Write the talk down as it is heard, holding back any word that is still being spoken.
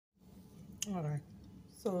All right.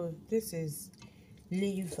 So this is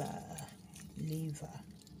liver. Liver.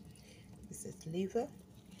 This is liver,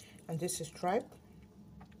 and this is tripe.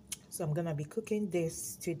 So I'm gonna be cooking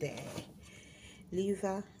this today.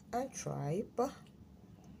 Liver and tripe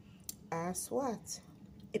as what?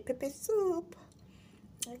 A pepper soup.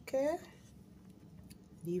 Okay.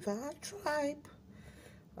 Liver and tripe.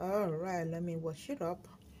 All right. Let me wash it up.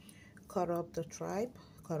 Cut up the tripe.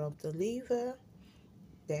 Cut up the liver.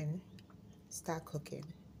 Then start cooking.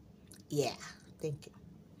 Yeah. Thank you.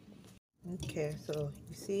 Okay. So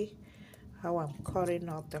you see how I'm cutting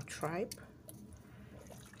up the tripe.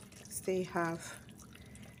 Still have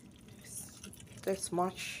this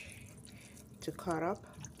much to cut up,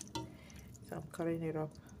 so I'm cutting it up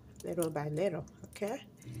little by little. Okay,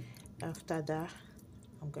 after that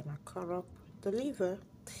I'm gonna cut up the liver.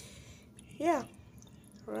 Yeah,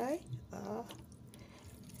 right.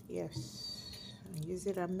 Yes, and use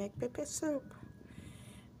it and make pepper soup.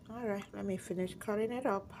 All right, let me finish cutting it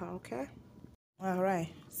up. Okay. All right,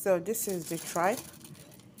 so this is the tripe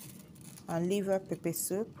and liver pepper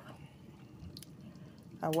soup.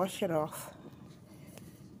 I wash it off.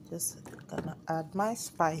 Just gonna add my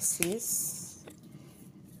spices.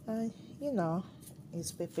 And you know,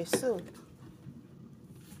 it's pepper soup.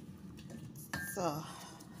 So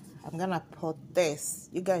I'm gonna put this.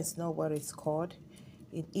 You guys know what it's called.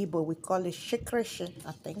 In Igbo, we call it shikrishi.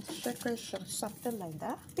 I think shikrishi, something like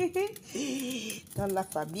that. Don't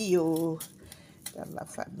laugh at me, yo. Don't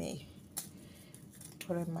laugh at me.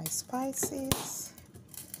 Put in my spices.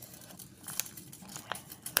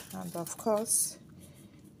 And of course,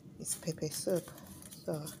 it's pepper soup.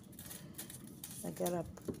 So I gotta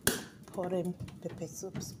put in pepper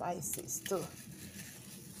soup spices too.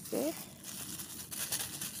 Okay?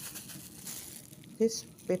 This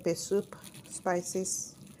pepper soup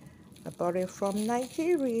spices I bought it from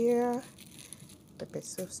Nigeria. Pepper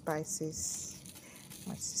soup spices.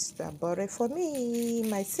 My sister bought it for me.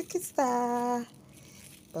 My sister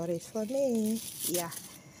bought it for me. Yeah.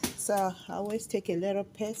 So I always take a little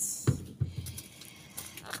piece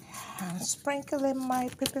and sprinkle in my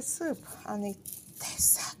pepper soup, and it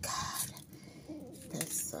tastes so good.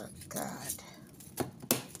 Tastes so good.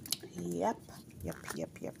 Yep. Yep.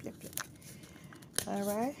 All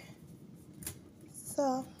right.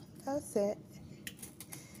 So that's it.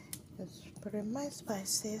 Just put in my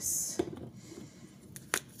spices.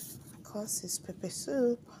 Of course, it's pepper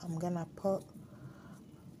soup. I'm gonna put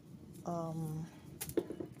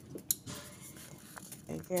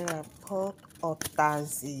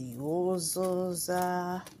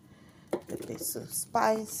otaziozoza, pepper soup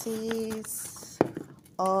spices,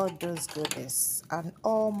 all those goodness, and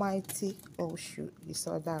almighty, oh shoot, you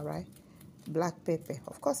saw that, right? Black pepper.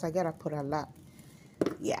 Of course, I gotta put a lot.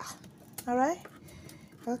 Yeah. All right.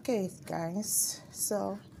 Okay, guys.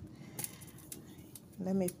 So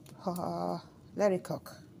let me let it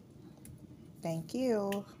cook. Thank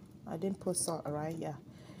you. I didn't put salt, right? Yeah.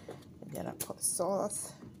 I'm gonna put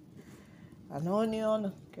salt, an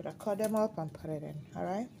onion. Gonna cut them up and put it in. All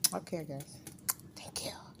right. Okay, guys. Thank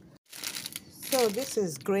you. So this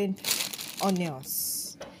is green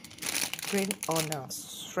onions. Green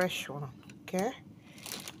onions, fresh one. Okay.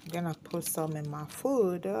 I'm gonna put some in my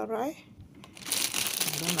food. All right.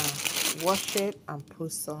 I'm gonna wash it and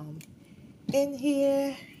put some in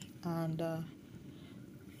here, and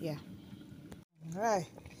yeah. All right.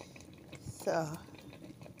 So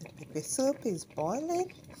the pepper soup is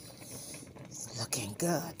boiling. It's looking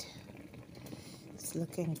good. It's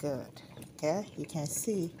looking good. Okay, you can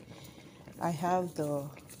see I have the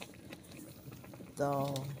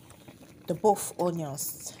both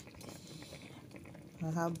onions. I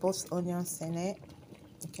have both onions in it.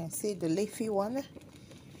 You can see the leafy one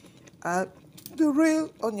and the real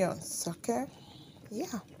onions. Okay.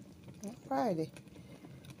 Yeah. Alrighty.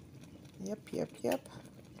 Yep.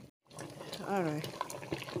 All right.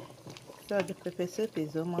 So the pepper soup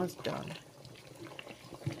is almost done.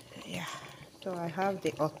 Yeah. So I have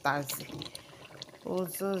the otazi,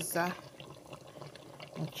 ozoza,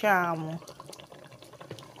 and chamu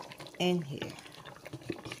in here.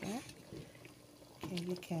 Okay. And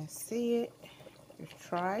you can see it. The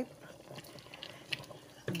tripe,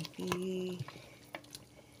 the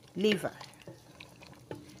liver.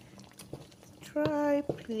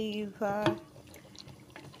 Tripe, liver,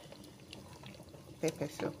 pepper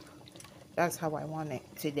soup. That's how I want it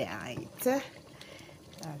tonight. That's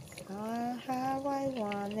how I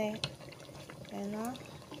want it. You know?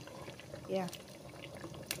 Yeah.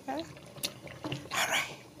 Okay.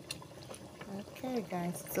 Alright. Okay,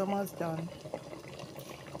 guys. It's almost done.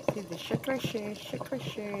 See the sugar shade.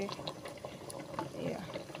 Yeah.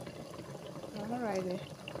 Alrighty.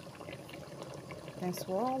 Thanks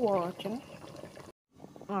for watching.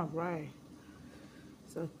 Alright.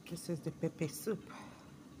 So this is the pepper soup.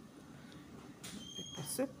 Pepper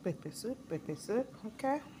soup, pepper soup, pepper soup.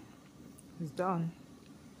 Okay. It's done.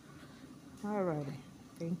 Alrighty.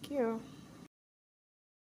 Thank you.